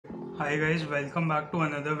Hi guys, welcome back to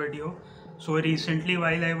another video. So recently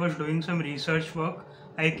while I was doing some research work,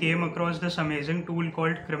 I came across this amazing tool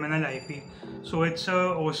called Criminal IP. So it's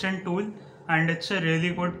a OSINT tool and it's a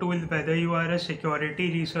really good tool whether you are a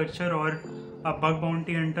security researcher or a bug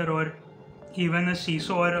bounty hunter or even a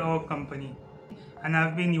Ciso or a company. And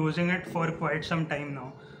I've been using it for quite some time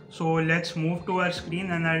now. So let's move to our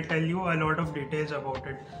screen and I'll tell you a lot of details about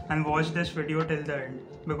it, and watch this video till the end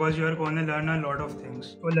because you're going to learn a lot of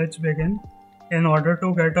things. So let's begin. In order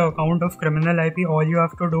to get an account of Criminal IP, all you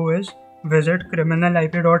have to do is visit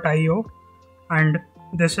criminalip.io, and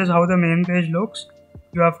this is how the main page looks.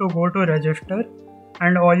 You have to go to register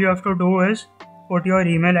and all you have to do is put your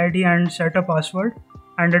email ID and set a password,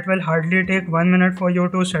 and it will hardly take 1 minute for you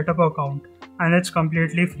to set up an account, and it's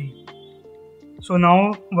completely free. So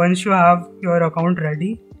now once you have your account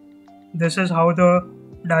ready, this is how the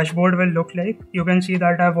dashboard will look like. You can see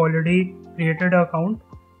that I've already created an account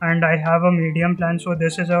and I have a medium plan, so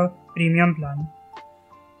this is a premium plan.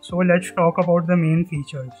 So let's talk about the main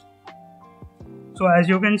features. So as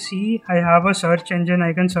you can see, I have a search engine.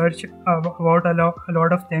 I can search about a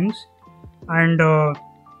lot of things, and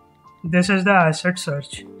this is the asset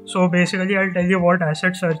search. So basically I'll tell you what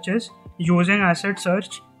asset search is. Using asset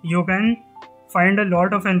search, you can find a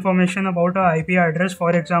lot of information about a IP address.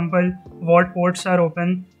 For example, what ports are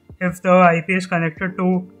open, if the IP is connected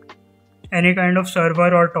to any kind of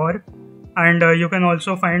server or Tor, and you can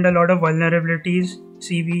also find a lot of vulnerabilities,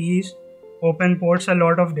 CVEs, open ports, a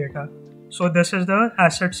lot of data. So this is the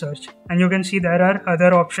asset search, and you can see there are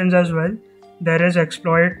other options as well. There is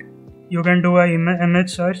exploit, you can do a image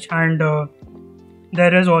search, and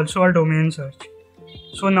there is also a domain search.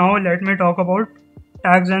 So now let me talk about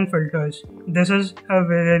tags and filters. This is a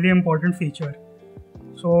really important feature.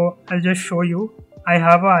 So I'll just show you. I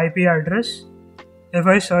have a IP address. If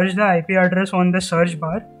I search the IP address on the search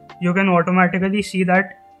bar, you can automatically see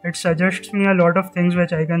that it suggests me a lot of things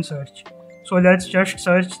which I can search. So let's just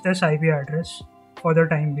search this IP address for the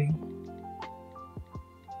time being.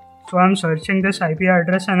 So I'm searching this IP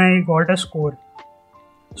address and I got a score.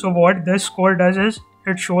 So what this score does is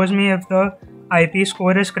it shows me if the IP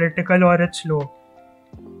score is critical or it's low.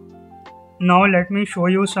 Now let me show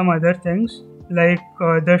you some other things, like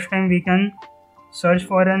this time we can search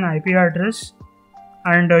for an IP address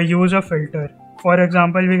and use a filter. For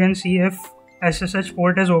example, we can see if SSH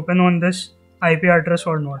port is open on this IP address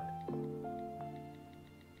or not.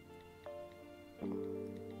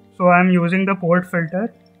 So I am using the port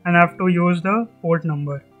filter and I have to use the port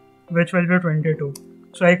number, which will be 22.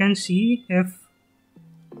 So I can see if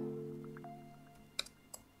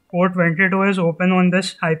port 22 is open on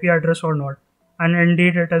this IP address or not, and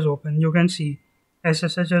indeed it is open. You can see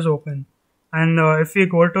SSH is open, and if we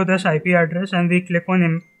go to this IP address and we click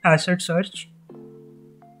on asset search,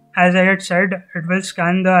 as I had said, it will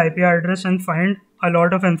scan the IP address and find a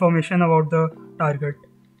lot of information about the target.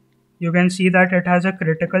 You can see that it has a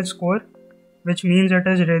critical score, which means it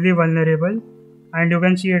is really vulnerable, and you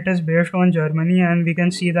can see it is based on Germany, and we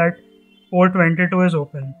can see that port 22 is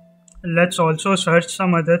open. Let's also search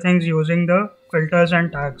some other things using the filters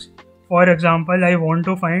and tags. For example, I want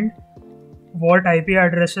to find what IP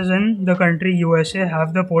addresses in the country USA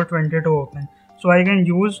have the port 22 open. So I can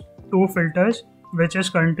use two filters, which is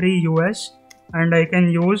country US, and I can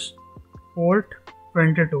use port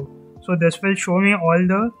 22. So this will show me all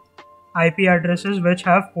the IP addresses which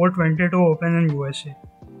have port 22 open in USA.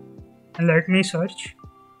 And let me search,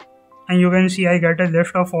 and you can see I get a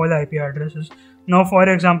list of all IP addresses. Now for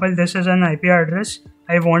example, this is an IP address.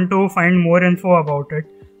 I want to find more info about it.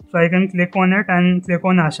 So I can click on it and click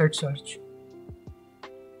on asset search.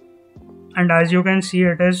 And as you can see,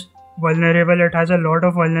 it is vulnerable. It has a lot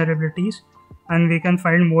of vulnerabilities and we can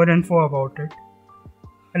find more info about it.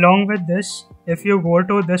 Along with this, if you go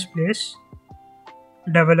to this place,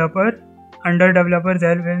 developer, under developer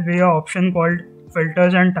there will be an option called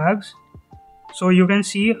filters and tags. So you can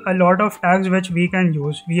see a lot of tags which we can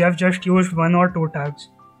use. We have just used 1 or 2 tags.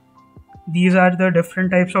 These are the different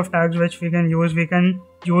types of tags which we can use. We can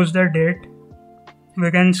use the date, we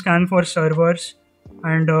can scan for servers,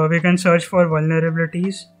 and we can search for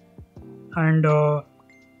vulnerabilities. And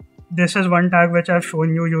this is one tag which I've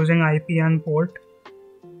shown you using IP and port.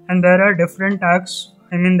 And there are different tags,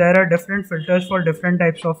 there are different filters for different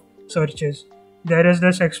types of searches. There is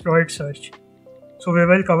this exploit search. So we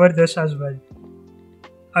will cover this as well.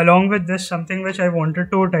 Along with this, something which I wanted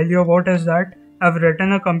to tell you about is that I've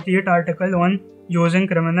written a complete article on using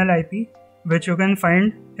Criminal IP, which you can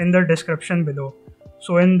find in the description below.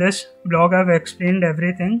 So in this blog, I've explained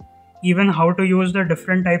everything, even how to use the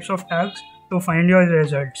different types of tags to find your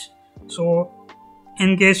results. So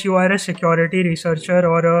In case you are a security researcher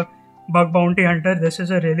or a bug bounty hunter, this is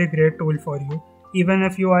a really great tool for you. Even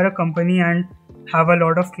if you are a company and have a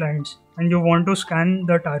lot of clients and you want to scan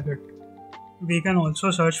the target. We can also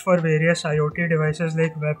search for various IoT devices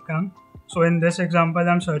like webcam. So in this example,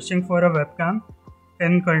 I'm searching for a webcam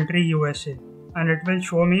in country USA, and it will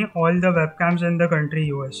show me all the webcams in the country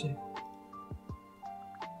USA.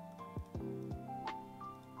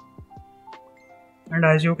 And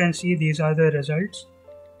as you can see, these are the results,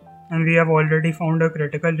 and we have already found a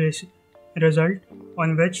critical result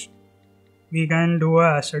on which we can do a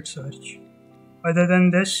asset search. Other than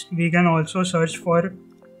this, we can also search for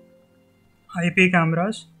IP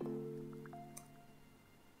cameras,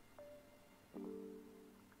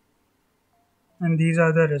 and these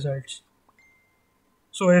are the results.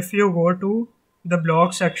 So if you go to the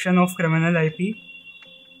blog section of Criminal IP,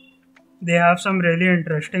 they have some really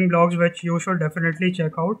interesting blogs which you should definitely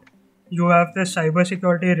check out. You have the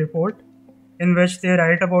cybersecurity report in which they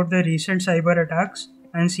write about the recent cyber attacks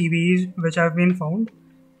and CVEs which have been found,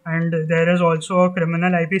 and there is also a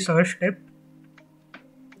criminal IP search tip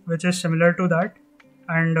which is similar to that,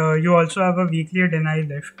 and you also have a weekly deny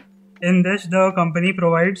list. In this, the company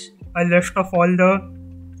provides a list of all the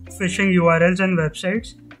phishing URLs and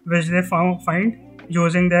websites which they find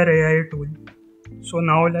using their AI tool. So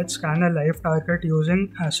now let's scan a live target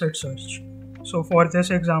using asset search. So for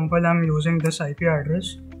this example, I'm using this IP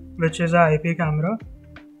address, which is a IP camera.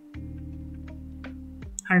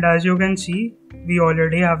 And as you can see, we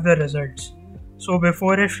already have the results. So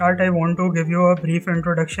before I start, I want to give you a brief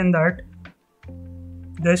introduction that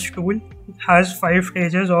this tool has 5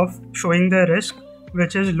 stages of showing the risk,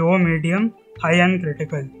 which is low, medium, high and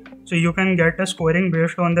critical. So you can get a scoring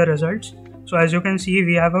based on the results. So as you can see,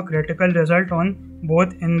 we have a critical result on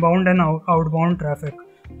both inbound and outbound traffic.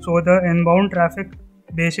 So the inbound traffic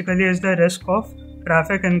basically is the risk of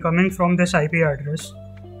traffic incoming from this IP address,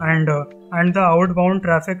 and the outbound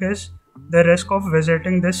traffic is the risk of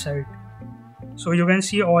visiting this site. So you can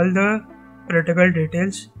see all the critical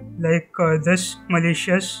details like this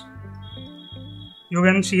malicious. You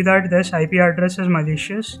can see that this IP address is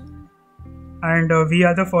malicious, and we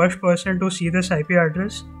are the first person to see this IP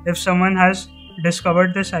address. If someone has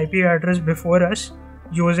discovered this IP address before us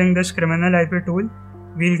using this criminal IP tool,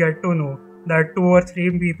 we'll get to know that 2 or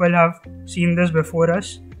 3 people have seen this before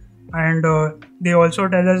us, and they also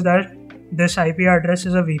tell us that this IP address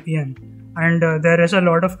is a VPN, and there is a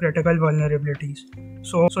lot of critical vulnerabilities.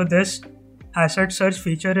 So this asset search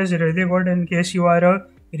feature is really good in case you are a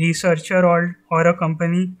researcher or a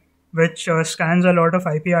company which scans a lot of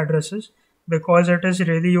IP addresses, because it is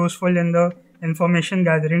really useful in the information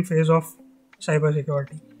gathering phase of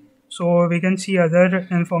cybersecurity. So we can see other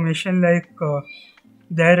information like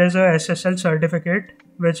there is a SSL certificate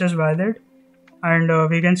which is valid, and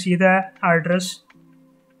we can see the address,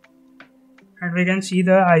 and we can see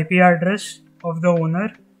the IP address of the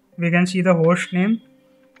owner. We can see the host name.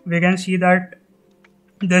 We can see that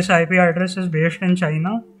this IP address is based in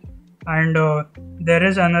China, and there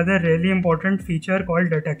is another really important feature called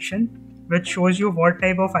detection, which shows you what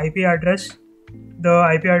type of IP address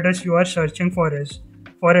the IP address you are searching for is.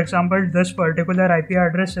 For example, this particular IP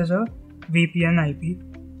address is a VPN IP,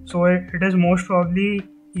 so it is most probably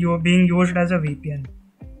being used as a VPN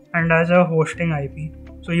and as a hosting IP.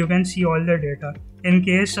 So you can see all the data. In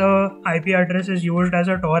case a IP address is used as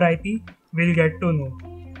a Tor IP, we'll get to know.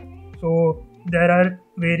 So there are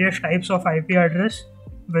various types of IP address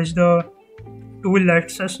which the tool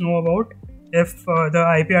lets us know about if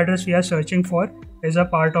the IP address we are searching for is a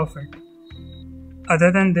part of it.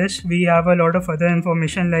 Other than this, we have a lot of other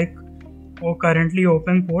information like currently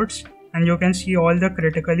open ports, and you can see all the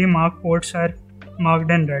critically marked ports are marked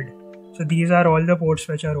in red. So these are all the ports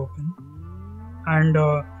which are open, and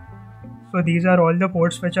so these are all the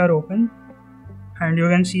ports which are open, and you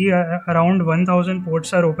can see around 1000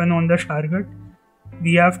 ports are open on this target.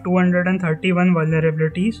 We have 231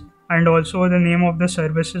 vulnerabilities and also the name of the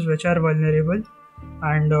services which are vulnerable,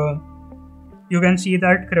 and you can see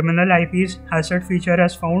that criminal IP's asset feature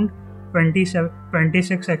has found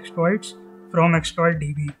 26 exploits from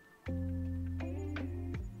exploit.db,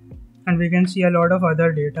 and we can see a lot of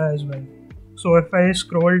other data as well. So if I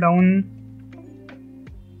scroll down,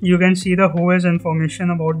 you can see the whois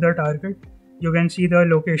information about the target. You can see the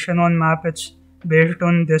location on map, it's based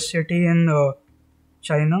on this city in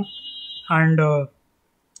China, and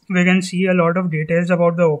we can see a lot of details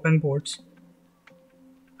about the open ports.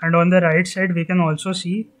 And on the right side, we can also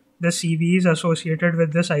see the CVEs associated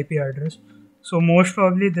with this IP address. So most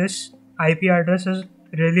probably this IP address is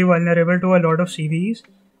really vulnerable to a lot of CVEs,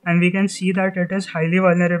 and we can see that it is highly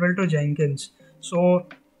vulnerable to Jenkins. So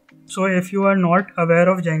if you are not aware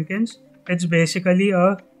of Jenkins, it's basically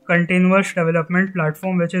a continuous development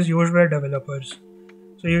platform which is used by developers.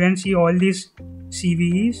 So you can see all these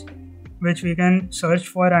CVEs which we can search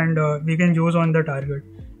for and we can use on the target.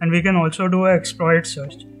 And we can also do an exploit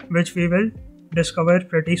search, which we will discover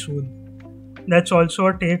pretty soon. Let's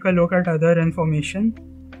also take a look at other information.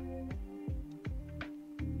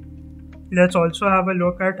 Let's also have a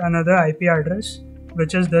look at another IP address,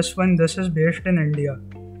 which is this one. This is based in India.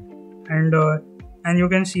 And you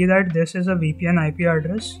can see that this is a VPN IP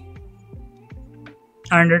address.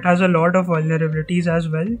 And it has a lot of vulnerabilities as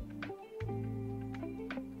well.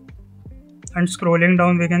 And scrolling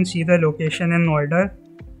down, we can see the location in Noida.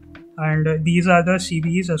 And these are the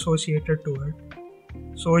CVEs associated to it.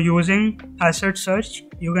 So using asset search,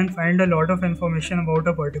 you can find a lot of information about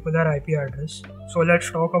a particular IP address. So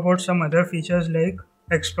let's talk about some other features like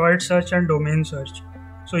exploit search and domain search.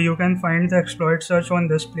 So you can find the exploit search on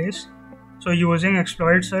this place. So using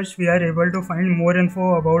exploit search, we are able to find more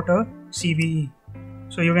info about a CVE.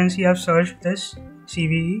 So you can see I've searched this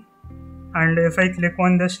CVE, and if I click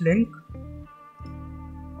on this link,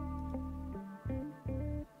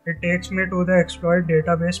 it takes me to the exploit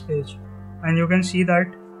database page, and you can see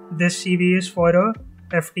that this CVE is for a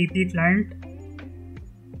FTP client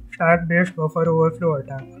stack-based buffer overflow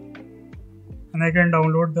attack, and I can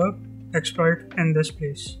download the exploit in this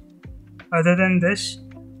place. Other than this,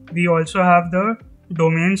 we also have the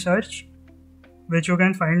domain search, which you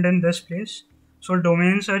can find in this place. So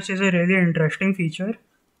domain search is a really interesting feature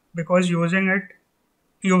because using it,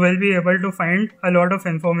 you will be able to find a lot of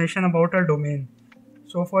information about a domain.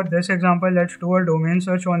 So for this example, let's do a domain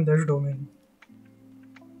search on this domain.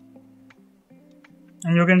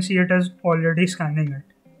 And you can see it is already scanning it.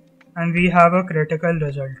 And we have a critical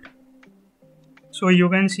result. So you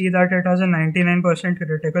can see that it has a 99%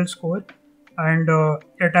 critical score, and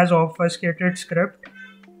it has obfuscated script,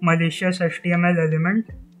 malicious HTML element,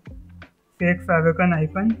 fake favicon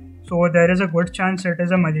icon. So there is a good chance it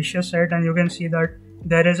is a malicious site, and you can see that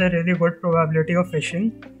there is a really good probability of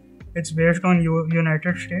phishing. It's based on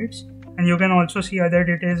United States, and you can also see other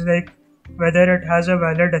details like whether it has a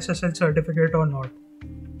valid SSL certificate or not.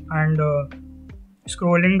 And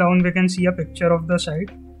scrolling down, we can see a picture of the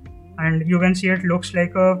site, and you can see it looks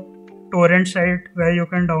like a torrent site where you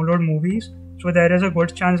can download movies. So there is a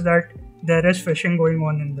good chance that there is phishing going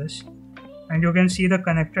on in this. And you can see the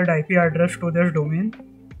connected IP address to this domain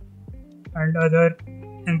and other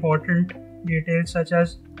important details such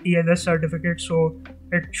as TLS certificate. So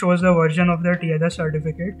it shows the version of the TLS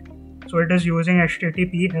certificate. So it is using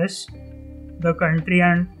HTTPS, the country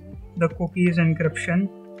and the cookies encryption.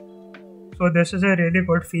 So this is a really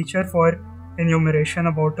good feature for enumeration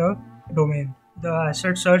about a domain. The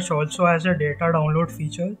asset search also has a data download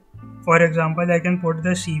feature. For example, I can put the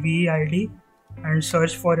CVE ID and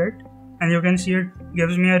search for it, and you can see it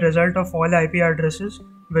gives me a result of all IP addresses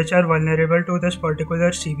which are vulnerable to this particular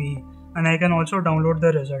CVE, and I can also download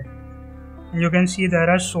the result. And you can see there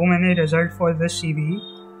are so many results for this CVE,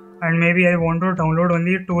 and maybe I want to download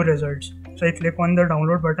only 2 results. So I click on the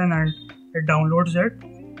download button and it downloads it,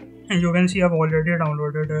 and you can see I've already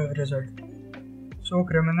downloaded a result. So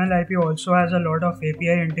criminal IP also has a lot of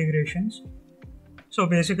API integrations. So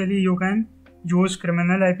basically you can use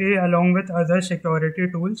criminal IP along with other security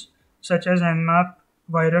tools such as Nmap,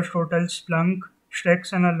 VirusTotal, Splunk,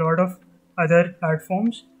 Stix, and a lot of other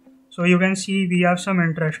platforms. So you can see we have some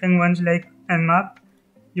interesting ones like Nmap.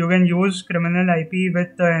 You can use criminal IP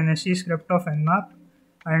with the NSE script of Nmap,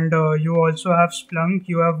 and you also have Splunk.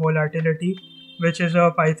 You have Volatility, which is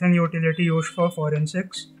a Python utility used for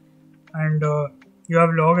forensics, and you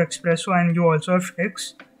have Log Expresso, and you also have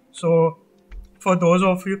Stix. So for those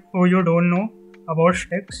of you who you don't know about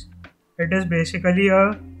Stix, it is basically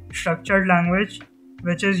a structured language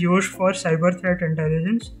which is used for cyber threat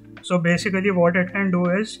intelligence. So basically what it can do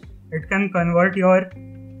is it can convert your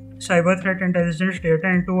cyber threat intelligence data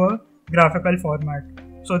into a graphical format.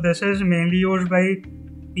 So this is mainly used by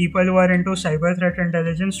people who are into cyber threat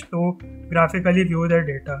intelligence to graphically view their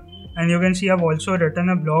data. And you can see I've also written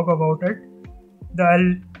a blog about it.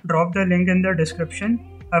 I'll drop the link in the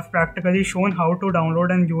description. I've practically shown how to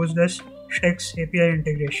download and use this Stix API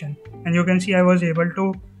integration. And you can see I was able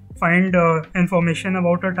to find information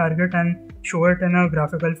about a target and show it in a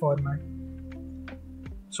graphical format.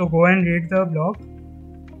 So go and read the blog.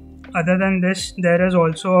 Other than this, there is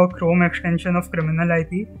also a Chrome extension of criminal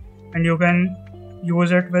IP, and you can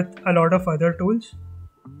use it with a lot of other tools.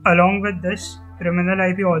 Along with this, criminal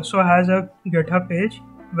IP also has a GitHub page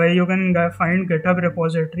where you can find GitHub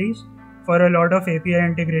repositories for a lot of API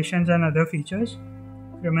integrations and other features.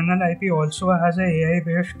 Criminal IP also has a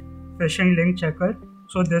AI-based phishing link checker.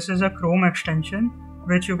 So this is a Chrome extension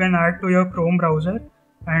which you can add to your Chrome browser,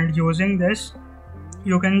 and using this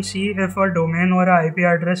you can see if a domain or a IP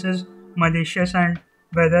address is malicious and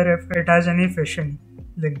whether if it has any phishing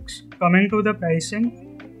links. Coming to the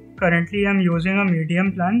pricing, currently I'm using a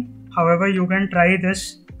medium plan. However, you can try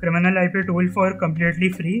this criminal IP tool for completely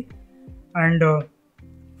free, and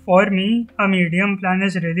for me a medium plan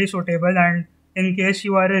is really suitable, and in case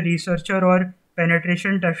you are a researcher or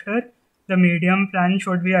penetration tester, the medium plan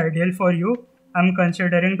should be ideal for you. I'm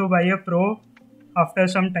considering to buy a pro after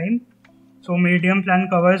some time, so medium plan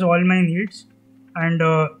covers all my needs, and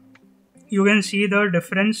you can see the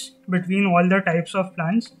difference between all the types of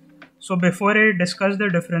plans. So before I discuss the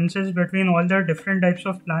differences between all the different types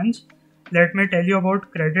of plans, let me tell you about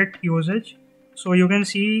credit usage. So you can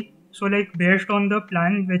see, so like based on the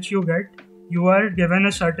plan which you get, you are given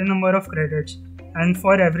a certain number of credits, and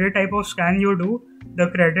for every type of scan you do, the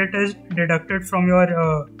credit is deducted from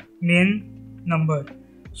your main number.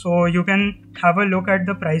 So you can have a look at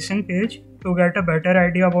the pricing page to get a better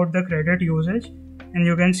idea about the credit usage, and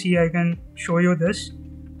you can see, I can show you this.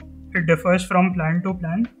 It differs from plan to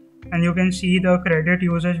plan, and you can see the credit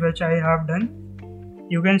usage which I have done.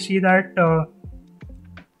 You can see that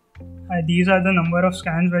these are the number of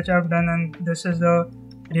scans which I have done, and this is the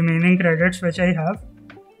remaining credits which I have.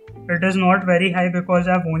 It is not very high because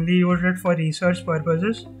I have only used it for research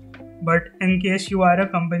purposes, but in case you are a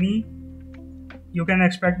company, you can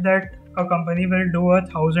expect that a company will do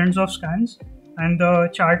thousands of scans, and the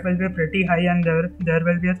chart will be pretty high, and there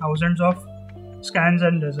will be thousands of scans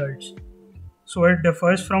and results. So it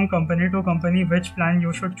differs from company to company which plan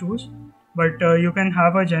you should choose, but you can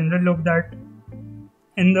have a general look that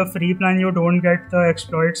in the free plan you don't get the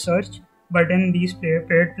exploit search, but in these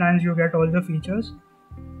paid plans you get all the features,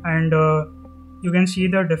 and you can see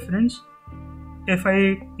the difference. If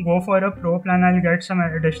I go for a pro plan, I'll get some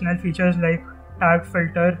additional features like tag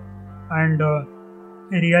filter and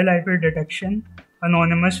real IP detection,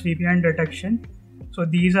 anonymous VPN detection. So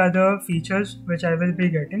these are the features which I will be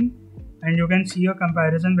getting, and you can see a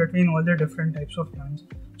comparison between all the different types of plans.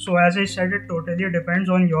 So as I said, it totally depends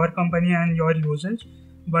on your company and your usage,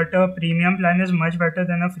 but a premium plan is much better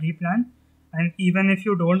than a free plan, and even if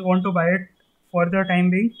you don't want to buy it for the time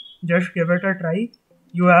being, just give it a try.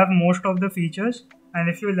 You have most of the features, and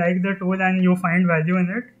if you like the tool and you find value in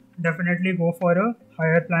it, definitely go for a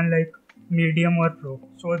higher plan like medium or pro.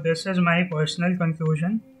 So this is my personal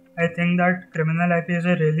conclusion. I think that criminal IP is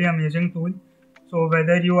a really amazing tool. So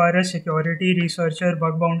whether you are a security researcher,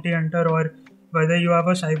 bug bounty hunter, or whether you have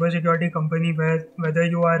a cybersecurity company, whether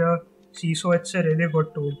you are a Ciso, it's a really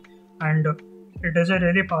good tool, and it is a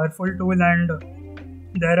really powerful tool, and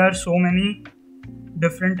there are so many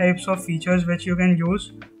different types of features which you can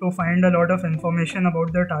use to find a lot of information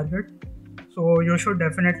about the target. So you should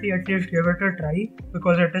definitely at least give it a try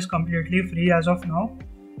because it is completely free as of now.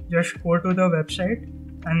 Just go to the website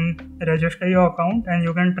and register your account, and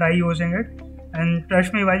you can try using it, and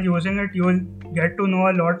trust me, while using it you will get to know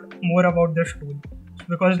a lot more about this tool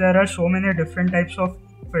because there are so many different types of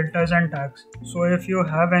filters and tags. So if you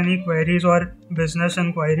have any queries or business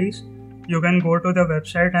inquiries, you can go to the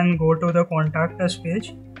website and go to the contact us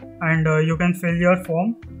page, and you can fill your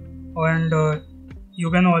form, and you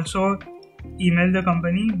can also email the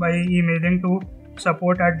company by emailing to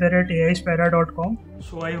support@aispera.com.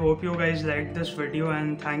 So I hope you guys liked this video,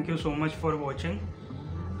 and thank you so much for watching.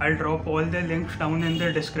 I'll drop all the links down in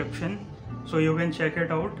the description so you can check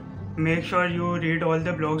it out. Make sure you read all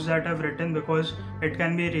the blogs that I've written because it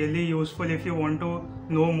can be really useful if you want to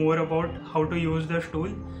know more about how to use this tool.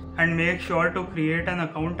 And make sure to create an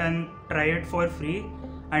account and try it for free,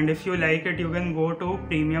 and if you like it, you can go to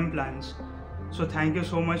premium plans. So thank you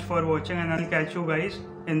so much for watching, and I'll catch you guys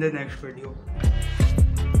in the next video.